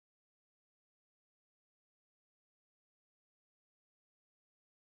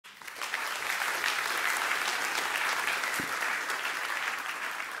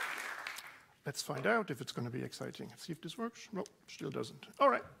let's find out if it's going to be exciting. See if this works. No, still doesn't. All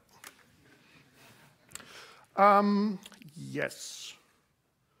right. Yes.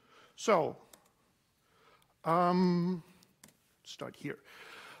 So, start here.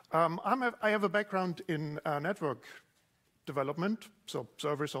 I have a background in network development, so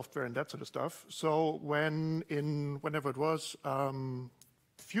server software and that sort of stuff. So whenever it was,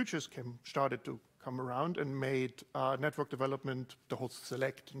 futures started to come around and made network development, the whole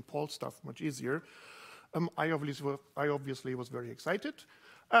select and poll stuff, much easier. I obviously was very excited.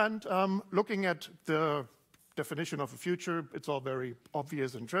 And looking at the definition of a future, it's all very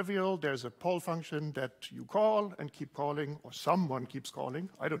obvious and trivial. There's a poll function that you call and keep calling, or someone keeps calling.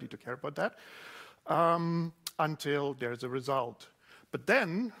 I don't need to care about that, until there's a result. But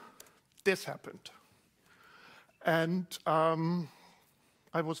then this happened. And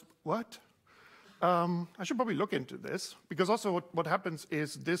I was, what? I should probably look into this, because also what happens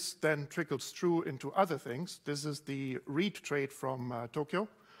is this then trickles through into other things. This is the read trade from Tokyo.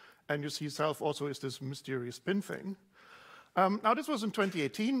 And you see self also is this mysterious pin thing. Now, this was in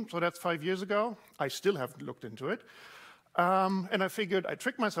 2018, so that's 5 years ago. I still haven't looked into it. And I figured I'd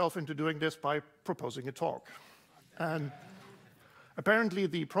trick myself into doing this by proposing a talk. And apparently,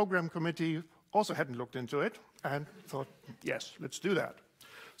 the program committee also hadn't looked into it and thought, yes, let's do that.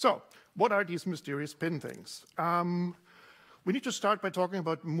 So what are these mysterious pin things? We need to start by talking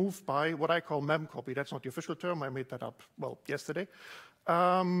about move by, what I call memcopy. That's not the official term. I made that up, well, yesterday.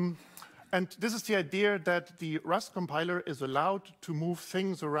 And this is the idea that the Rust compiler is allowed to move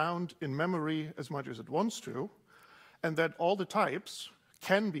things around in memory as much as it wants to, and that all the types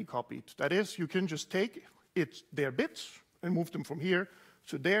can be copied. That is, you can just take their bits and move them from here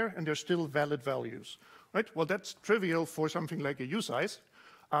to there, and they're still valid values. Right? Well, that's trivial for something like a usize.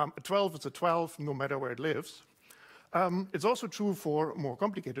 A 12 is a 12, no matter where it lives. It's also true for more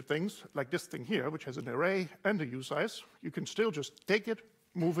complicated things, like this thing here, which has an array and a usize. You can still just take it,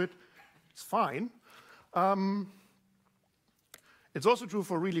 move it, it's fine. It's also true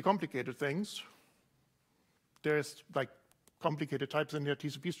for really complicated things. There's like complicated types in there.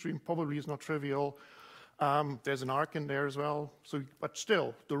 TCP stream probably is not trivial. There's an arc in there as well. So, but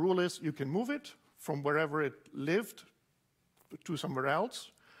still, the rule is you can move it from wherever it lived to somewhere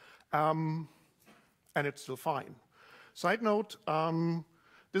else, and it's still fine. Side note,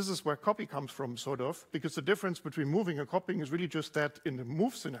 this is where copy comes from, sort of, because the difference between moving and copying is really just that in the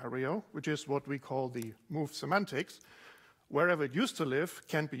move scenario, which is what we call the move semantics, wherever it used to live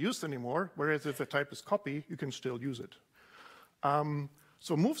can't be used anymore, whereas if the type is copy, you can still use it.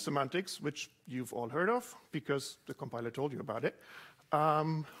 So move semantics, which you've all heard of, because the compiler told you about it,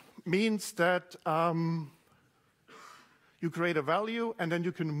 means that you create a value, and then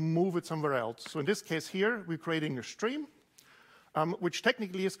you can move it somewhere else. So in this case here, we're creating a stream, which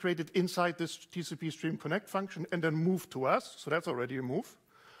technically is created inside this TCP stream connect function and then moved to us. So that's already a move.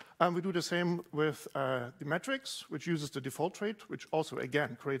 We do the same with the metrics, which uses the default trait, which also,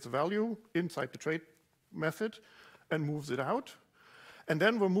 again, creates a value inside the trait method and moves it out. And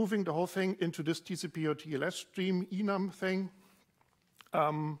then we're moving the whole thing into this TCP or TLS stream enum thing.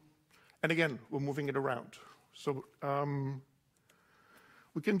 And again, we're moving it around. So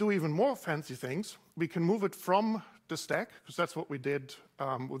we can do even more fancy things. We can move it from the stack, because that's what we did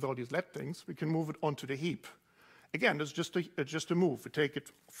with all these let things. We can move it onto the heap. Again, it's just a move. We take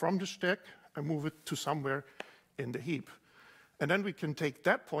it from the stack and move it to somewhere in the heap. And then we can take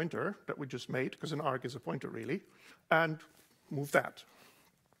that pointer that we just made, because an arg is a pointer really, and move that.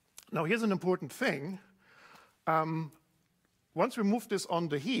 Now here's an important thing. Once we move this on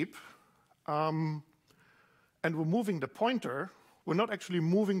the heap, and we're moving the pointer, we're not actually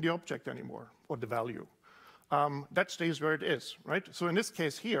moving the object anymore, or the value. That stays where it is, right? So in this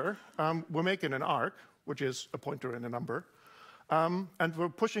case here, we're making an arg, which is a pointer and a number, and we're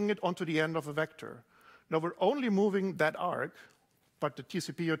pushing it onto the end of a vector. Now we're only moving that arg, but the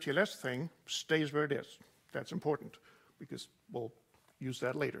TCP or TLS thing stays where it is. That's important, because we'll use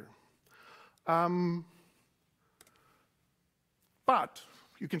that later. But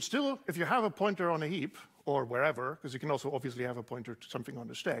you can still, if you have a pointer on a heap, or wherever, because you can also obviously have a pointer to something on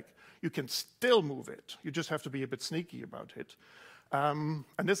the stack, you can still move it. You just have to be a bit sneaky about it. And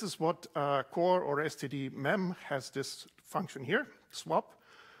this is what core or std mem has this function here, swap,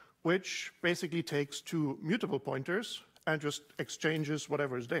 which basically takes two mutable pointers and just exchanges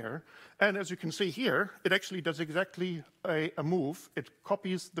whatever is there. And as you can see here, it actually does exactly a move. It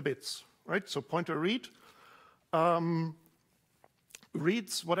copies the bits, right? So pointer read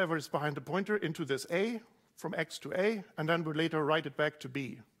reads whatever is behind the pointer into this A, from X to A, and then we'll later write it back to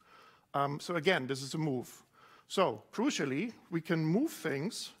B. So again, this is a move. So crucially, we can move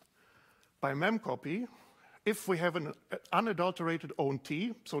things by memcopy if we have an unadulterated own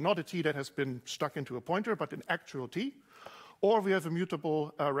T, so not a T that has been stuck into a pointer, but an actual T, or we have a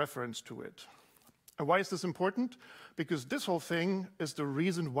mutable reference to it. And why is this important? Because this whole thing is the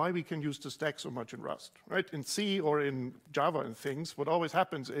reason why we can use the stack so much in Rust, right? In C or in Java and things, what always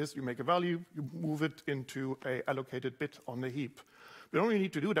happens is you make a value, you move it into an allocated bit on the heap. We only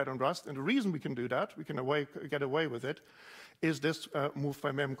need to do that on Rust, and the reason we can do that, we can get away with it, is this move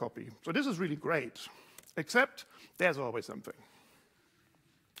by memcopy. So this is really great, except there's always something.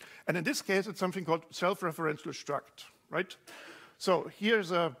 And in this case, it's something called self-referential struct, right? So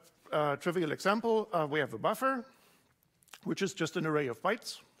here's a trivial example. We have a buffer, which is just an array of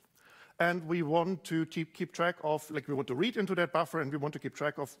bytes. And we want to keep track of, like we want to read into that buffer, and we want to keep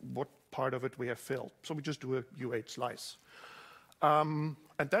track of what part of it we have filled. So we just do a U8 slice. And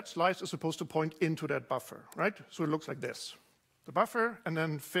that slice is supposed to point into that buffer, right? So it looks like this. The buffer, and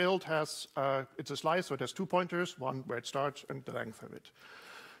then filled has, it's a slice, so it has 2 pointers, one where it starts and the length of it.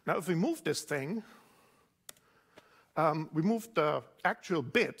 Now, if we move this thing, we move the actual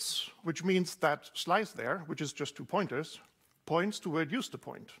bits, which means that slice there, which is just 2 pointers, points to where it used to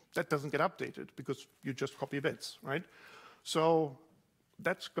point. That doesn't get updated because you just copy bits, right? So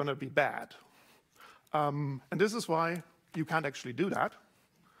that's going to be bad. And this is why you can't actually do that.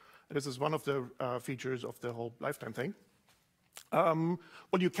 This is one of the features of the whole lifetime thing. Well,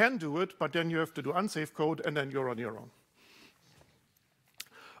 you can do it, but then you have to do unsafe code, and then you're on your own.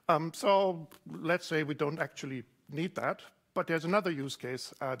 So let's say we don't actually need that, but there's another use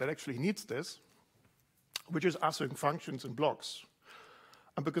case that actually needs this, which is async functions and blocks.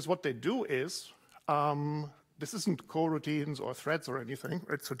 And because what they do is, this isn't coroutines or threads or anything,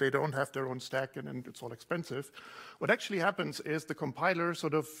 right? So they don't have their own stack and it's all expensive. What actually happens is the compiler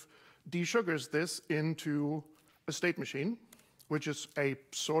sort of desugars this into a state machine, which is a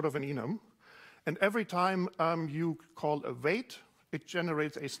sort of an enum. And every time you call await, it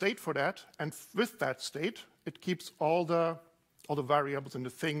generates a state for that, and with that state, it keeps all the variables and the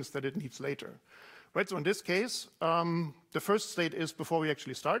things that it needs later. Right, so in this case, the first state is before we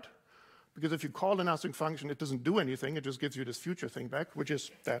actually start, because if you call an async function, it doesn't do anything, it just gives you this future thing back, which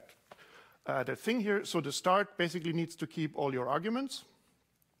is that thing here. So the start basically needs to keep all your arguments.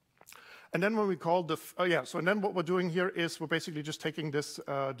 And then when we call the, and then what we're doing here is we're basically just taking this,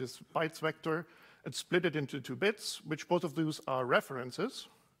 this bytes vector and split it into 2 bits, which both of those are references.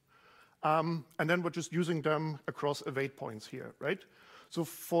 And then we're just using them across await points here, right? So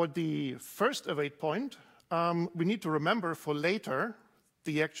for the first await point, we need to remember for later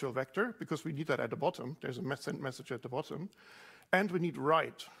the actual vector, because we need that at the bottom. There's a send message at the bottom. And we need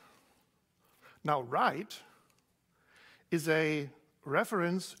write. Now, write is a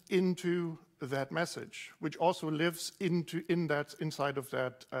reference into that message, which also lives inside of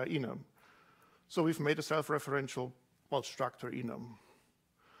that enum. So we've made a self-referential, well, structure enum.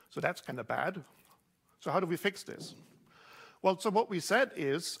 So that's kind of bad. So how do we fix this? Well, so what we said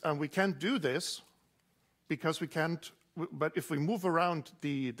is we can't do this because we can't, but if we move around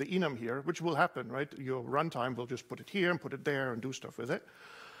the enum here, which will happen, right? Your runtime will just put it here and put it there and do stuff with it.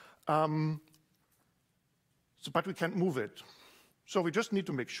 But we can't move it. So we just need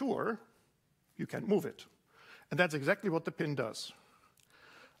to make sure you can't move it. And that's exactly what the pin does.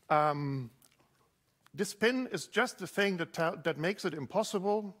 This pin is just the thing that makes it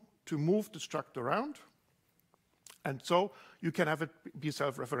impossible to move the struct around. And so you can have it be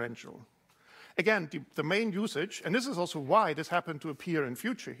self-referential. Again, the main usage, and this is also why this happened to appear in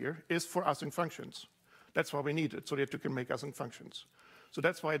future here, is for async functions. That's why we need it, so that you can make async functions. So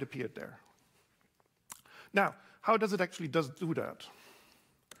that's why it appeared there. Now, how does it actually do that?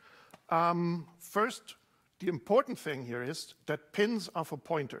 First, the important thing here is that pins are for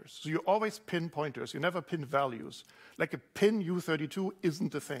pointers. So you always pin pointers. You never pin values. Like a pin U32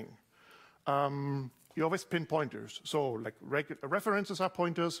 isn't a thing. You always pin pointers. So like references are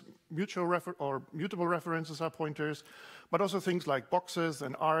pointers, mutable references are pointers, but also things like boxes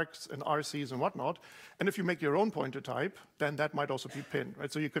and arcs and RCs and whatnot. And if you make your own pointer type, then that might also be pinned, right?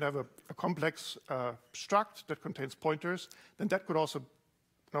 So you could have a complex struct that contains pointers. Then that could also,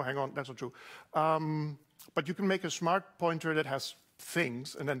 no, hang on, that's not true. But you can make a smart pointer that has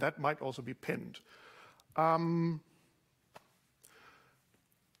things, and then that might also be pinned. Why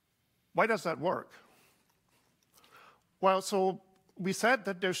does that work? Well, so we said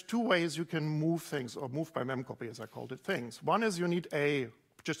that there's 2 ways you can move things, or move by memcopy, as I called it, things. One is you need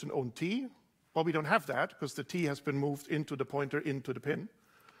just an own T. Well, we don't have that, because the T has been moved into the pointer into the pin.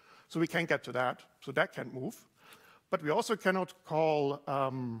 So we can't get to that, so that can't move. But we also cannot call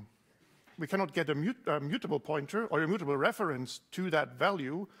we cannot get a mutable pointer or a mutable reference to that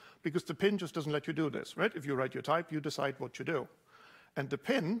value because the pin just doesn't let you do this, right? If you write your type, you decide what you do. And the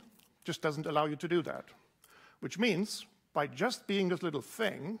pin just doesn't allow you to do that, which means by just being this little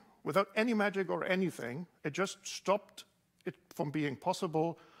thing, without any magic or anything, it just stopped it from being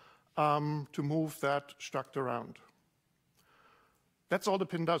possible to move that struct around. That's all the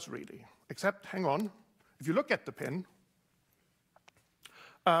pin does, really. Except, hang on, if you look at the pin,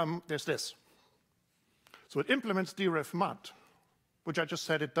 there's this. So it implements deref mut, which I just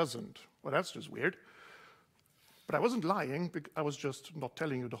said it doesn't. Well, that's just weird. But I wasn't lying, I was just not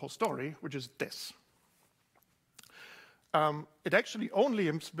telling you the whole story, which is this. It actually only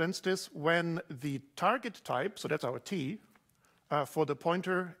implements this when the target type, so that's our T, for the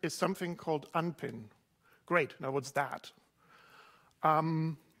pointer is something called unpin. Great, now what's that?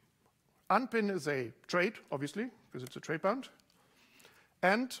 Unpin is a trait, obviously, because it's a trait bound.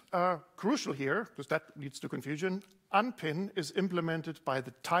 And crucial here, because that leads to confusion, unpin is implemented by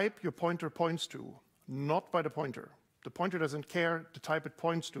the type your pointer points to, not by the pointer. The pointer doesn't care, the type it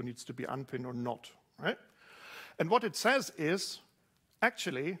points to needs to be unpin or not, right? And what it says is,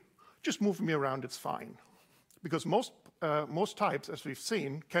 actually, just move me around, it's fine. Because most types, as we've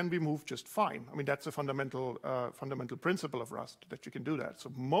seen, can be moved just fine. I mean, that's a fundamental principle of Rust, that you can do that.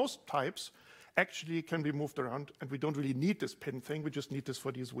 So most types actually can be moved around, and we don't really need this pin thing, we just need this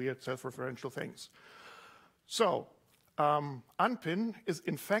for these weird self-referential things. So unpin is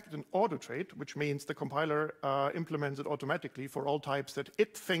in fact an auto trait, which means the compiler implements it automatically for all types that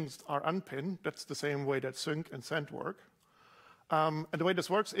it thinks are unpin. That's the same way that sync and send work. And the way this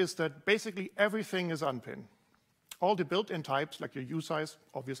works is that basically everything is unpin. All the built-in types, like your usize,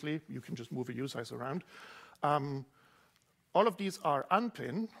 obviously, you can just move a usize around. All of these are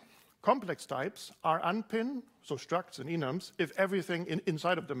unpin. Complex types are unpin, so structs and enums, if everything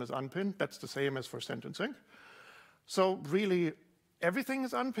inside of them is unpin. That's the same as for sentencing. So really, everything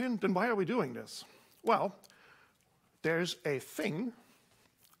is unpinned, then why are we doing this? Well, there's a thing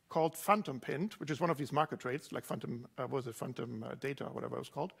called phantom pinned, which is one of these marker traits, like phantom, phantom data, or whatever it was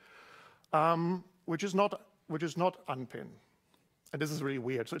called, which is not unpinned. And this is really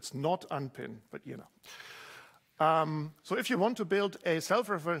weird, so it's not unpinned, but you know. So if you want to build a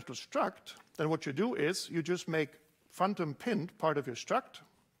self-referential struct, then what you do is you just make phantom pinned part of your struct,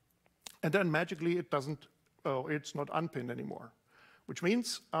 and then magically it doesn't, it's not unpinned anymore, which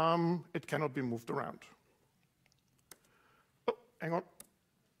means it cannot be moved around. Oh, hang on.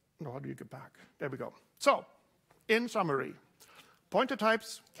 No, how do you get back? There we go. So, in summary, pointer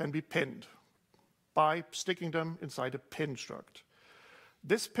types can be pinned by sticking them inside a pin struct.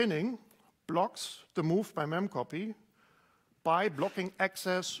 This pinning blocks the move by memcopy by blocking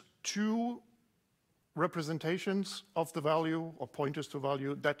access to representations of the value or pointers to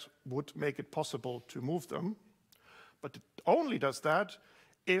value that would make it possible to move them. But it only does that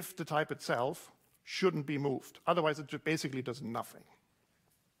if the type itself shouldn't be moved. Otherwise, it basically does nothing.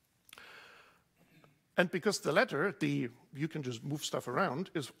 And because the latter, you can just move stuff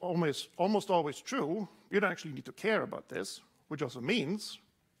around, is almost always true, you don't actually need to care about this, which also means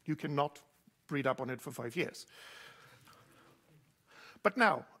you cannot read up on it for 5 years. But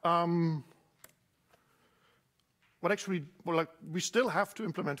now, we still have to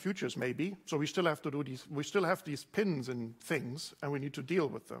implement futures, maybe. So we still have to do these. We still have these pins and things, and we need to deal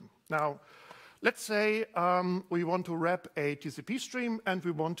with them. Now, let's say we want to wrap a TCP stream, and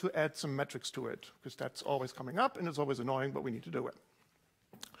we want to add some metrics to it, because that's always coming up, and it's always annoying, but we need to do it.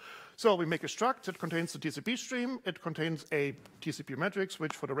 So we make a struct that contains the TCP stream. It contains a TCP metrics,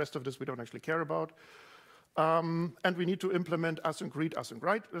 which for the rest of this we don't actually care about. And we need to implement async read, async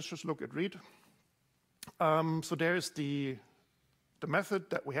write. Let's just look at read. So there's the method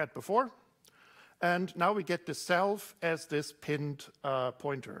that we had before. And now we get the self as this pinned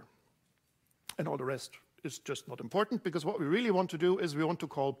pointer. And all the rest is just not important, because what we really want to do is we want to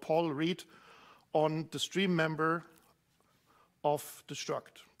call Paul read on the stream member of the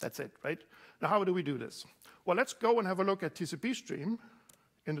struct. That's it, right? Now, how do we do this? Well, let's go and have a look at TCP stream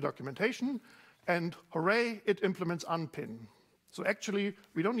in the documentation. And hooray, it implements unpin. So actually,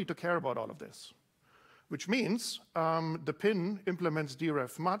 we don't need to care about all of this, which means the pin implements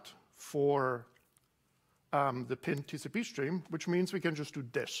deref mut for the pin TCP stream, which means we can just do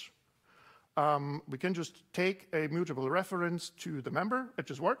this. We can just take a mutable reference to the member. It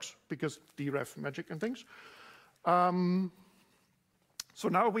just works because deref magic and things. So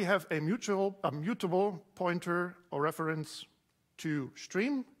now we have a mutable pointer or reference to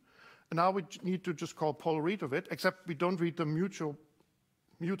stream. And now we need to just call Paul read of it, except we don't read the mutable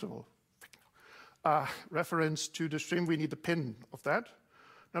reference to the stream. We need the pin of that,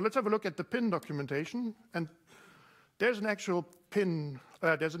 Now let's have a look at the pin documentation, and there's an actual pin,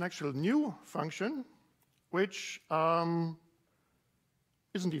 there's an actual new function, which isn't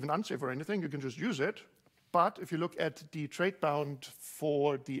even unsafe or anything, you can just use it. But if you look at the trait bound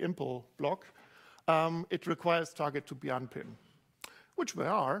for the impl block, it requires target to be unpin, which we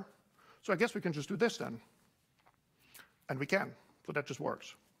are. So I guess we can just do this then. And we can, so that just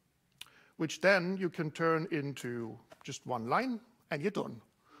works. Which then you can turn into just one line, and you're done.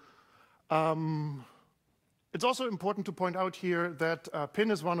 It's also important to point out here that pin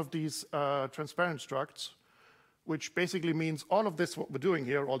is one of these transparent structs, which basically means all of this, what we're doing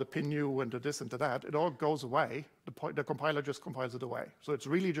here, all the pin new and the this and the that, it all goes away. The compiler just compiles it away. So it's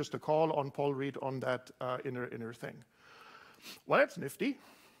really just a call on poll read on that inner thing. Well, that's nifty.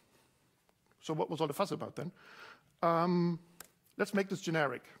 So what was all the fuss about then? Let's make this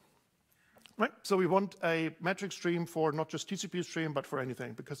generic. Right? So we want a metric stream for not just TCP stream, but for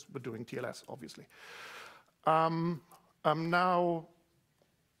anything, because we're doing TLS, obviously. Now,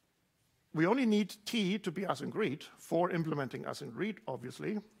 we only need T to be async read for implementing async read,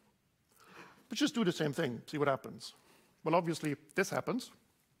 obviously. But just do the same thing, see what happens. Well, obviously, this happens.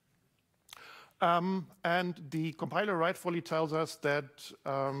 And the compiler rightfully tells us that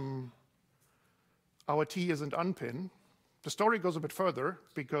our T isn't unpin. The story goes a bit further,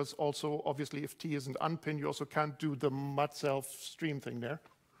 because also, obviously, if T isn't unpin, you also can't do the mud-self stream thing there.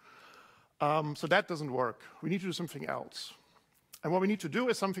 So that doesn't work. We need to do something else. And what we need to do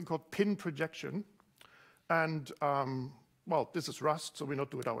is something called pin projection. And, well, this is Rust, so we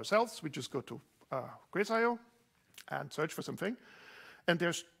not do it ourselves. We just go to Grace.io and search for something. And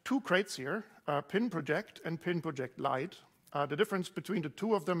there's two crates here, pin project and pin project lite. The difference between the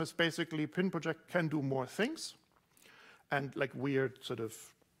two of them is basically pin project can do more things and like weird sort of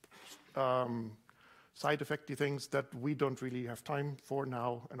side effecty things that we don't really have time for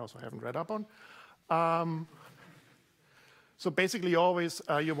now and also haven't read up on. So basically always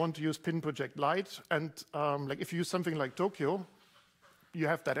you want to use pin project lite, and like if you use something like Tokyo, you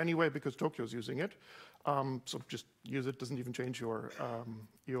have that anyway because Tokyo's using it. So just use it, doesn't even change your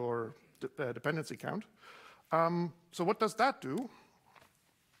dependency count. So what does that do?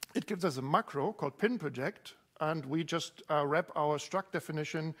 It gives us a macro called pin project, and we just wrap our struct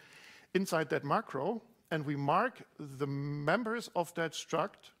definition inside that macro, and we mark the members of that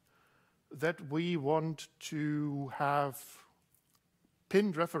struct that we want to have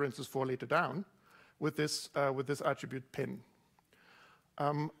pinned references for later down with this attribute pin.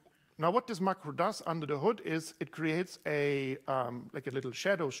 Now what this macro does under the hood is it creates a like a little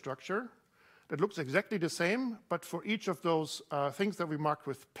shadow structure that looks exactly the same, but for each of those things that we marked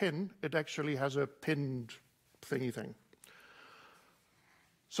with pin, it actually has a pinned thingy thing.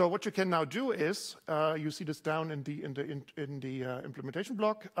 So what you can now do is, you see this down in the implementation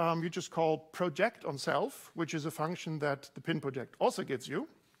block, you just call project on self, which is a function that the pin project also gives you.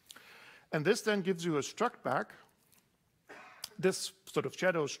 And this then gives you a struct back, this sort of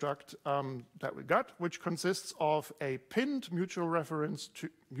shadow struct that we got, which consists of a pinned mutual reference to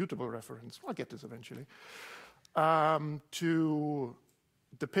mutable reference, I'll get this eventually, to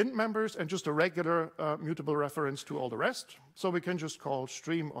the pinned members and just a regular mutable reference to all the rest. So we can just call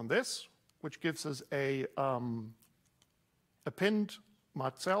stream on this, which gives us a pinned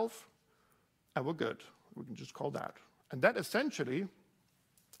mod self, and we're good. We can just call that. And that essentially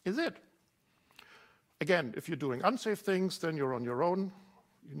is it. Again, if you're doing unsafe things, then you're on your own.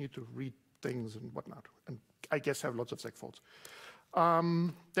 You need to read things and whatnot, and I guess have lots of segfaults.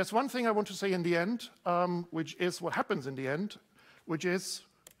 There's one thing I want to say in the end, which is what happens in the end, which is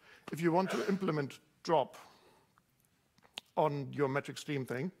if you want to implement drop on your metric stream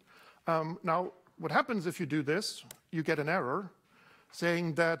thing. Now, what happens if you do this, you get an error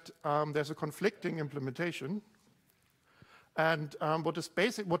saying that there's a conflicting implementation. And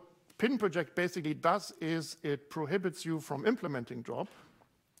what pin project basically does is it prohibits you from implementing drop,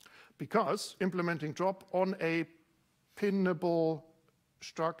 because implementing drop on a pinnable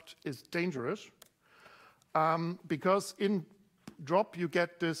struct is dangerous, because in drop you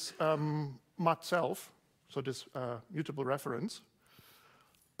get this mud self, so this mutable reference,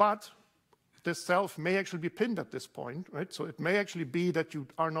 but this self may actually be pinned at this point, right? So it may actually be that you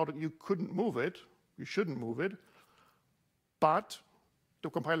couldn't move it, you shouldn't move it, but the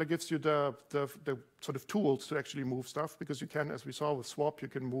compiler gives you the sort of tools to actually move stuff, because you can, as we saw with swap, you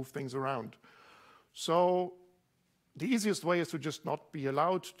can move things around. So the easiest way is to just not be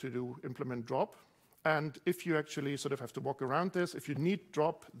allowed to implement drop. And if you actually sort of have to walk around this, if you need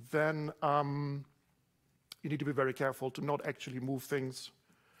drop, then you need to be very careful to not actually move things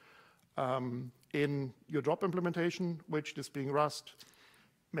in your drop implementation, which, this being Rust,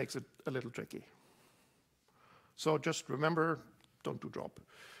 makes it a little tricky. So just remember, don't do drop.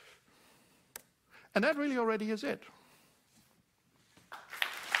 And that really already is it.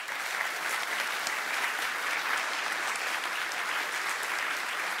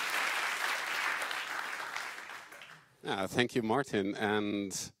 Thank you, Martin.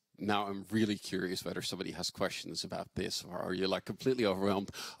 And now I'm really curious whether somebody has questions about this, or are you like completely overwhelmed?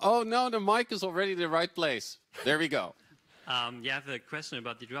 Oh no, the mic is already in the right place. There we go. Yeah, I have a question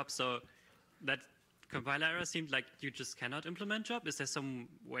about the drop. So that compiler error seemed like you just cannot implement drop. Is there some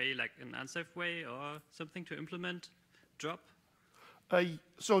way, like an unsafe way or something to implement drop?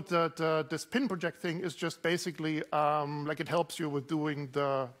 So this pin project thing is just basically like it helps you with doing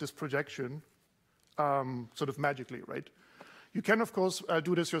this projection sort of magically, right? You can, of course,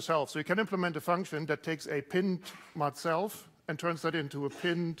 do this yourself. So you can implement a function that takes a pinned mod self and turns that into a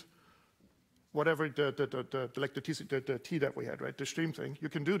pinned whatever the T that we had, right? The stream thing. You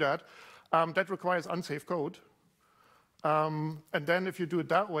can do that. That requires unsafe code. And then if you do it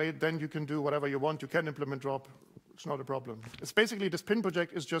that way, then you can do whatever you want. You can implement drop. It's not a problem. It's basically this pin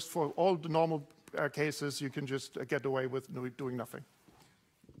project is just for all the normal cases. You can just get away with doing nothing.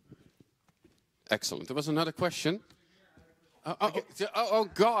 Excellent. There was another question. Oh,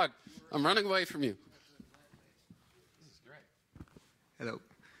 God. I'm running away from you. This is great. Hello.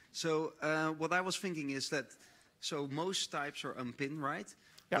 So what I was thinking is that, so most types are unpinned, right?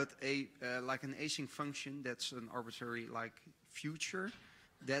 Yep. But like an async function that's an arbitrary like future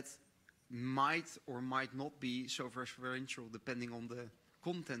that might or might not be so referential depending on the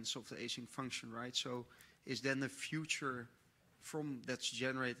contents of the async function, right? So is then the future that's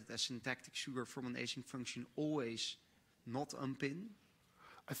generated as syntactic sugar from an async function always not unpin?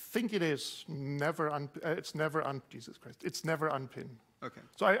 I think it is never. It's never Jesus Christ! It's never unpin. Okay.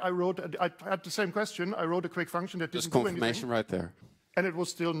 So I had the same question. I wrote a quick function that didn't do anything. There's confirmation right there. And it was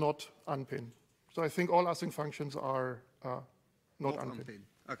still not unpin. So I think all async functions are not unpin.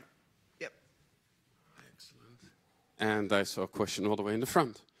 Okay. Yep. Excellent. And I saw a question all the way in the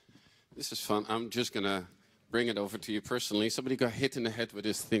front. This is fun. I'm just gonna bring it over to you personally. Somebody got hit in the head with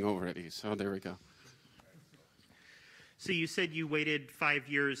this thing already. So there we go. So you said you waited 5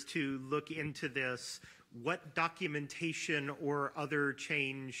 years to look into this. What documentation or other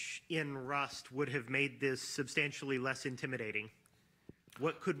change in Rust would have made this substantially less intimidating?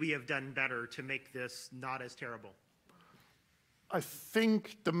 What could we have done better to make this not as terrible? I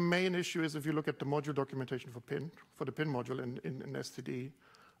think the main issue is if you look at the module documentation for the pin module in STD,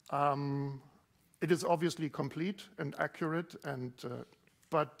 it is obviously complete and accurate,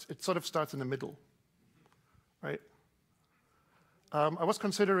 but it sort of starts in the middle, right? I was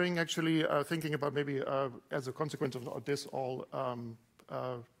considering actually thinking about maybe as a consequence of this all,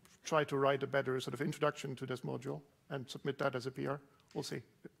 try to write a better sort of introduction to this module and submit that as a PR. We'll see.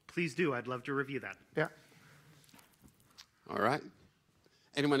 Please do. I'd love to review that. Yeah. All right.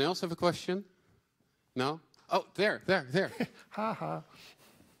 Anyone else have a question? No? Oh, there. Ha ha.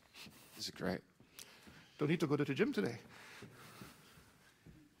 This is great. Don't need to go to the gym today.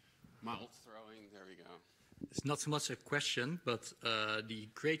 Mouth throwing, there we go. It's not so much a question, but the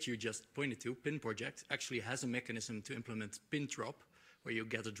crate you just pointed to, pin project, actually has a mechanism to implement pin drop, where you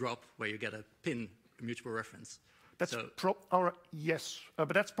get a drop, where you get a pin, a mutual reference. That's yes,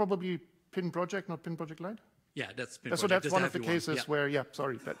 but that's probably pin project, not pin project line. Yeah, that's pin so project. That's one of the cases where, yes.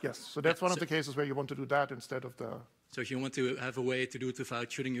 So that's one of the cases where you want to do that instead of the. So if you want to have a way to do it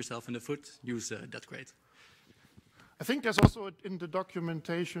without shooting yourself in the foot, use that crate. I think there's also in the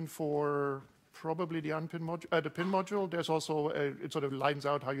documentation for probably the unpin module, the pin module. There's also it sort of lines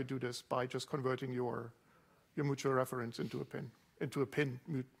out how you do this by just converting your mutual reference into a pin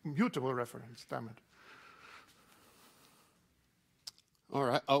mutable reference. Damn it. All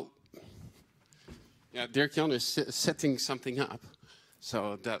right. Oh, yeah. Dirk-Jan is setting something up,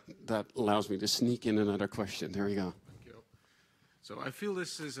 so that allows me to sneak in another question. There we go. Thank you. So I feel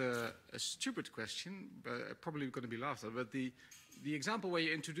this is a stupid question, but probably going to be laughed at. But the example where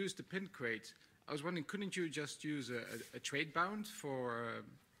you introduced the pin crate, I was wondering, couldn't you just use a trade bound for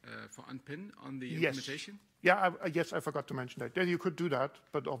unpin on the implementation? Yeah. Yes, I forgot to mention that. Yeah, you could do that,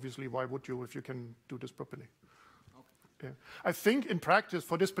 but obviously, why would you if you can do this properly? Yeah. I think in practice,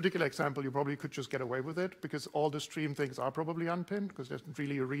 for this particular example, you probably could just get away with it because all the stream things are probably unpinned because there's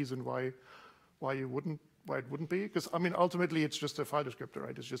really a reason why it wouldn't be. Because I mean, ultimately, it's just a file descriptor,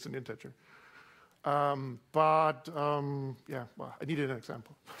 right? It's just an integer. Yeah, well, I needed an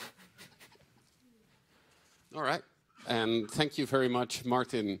example. All right, and thank you very much,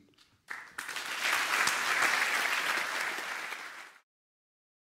 Martin,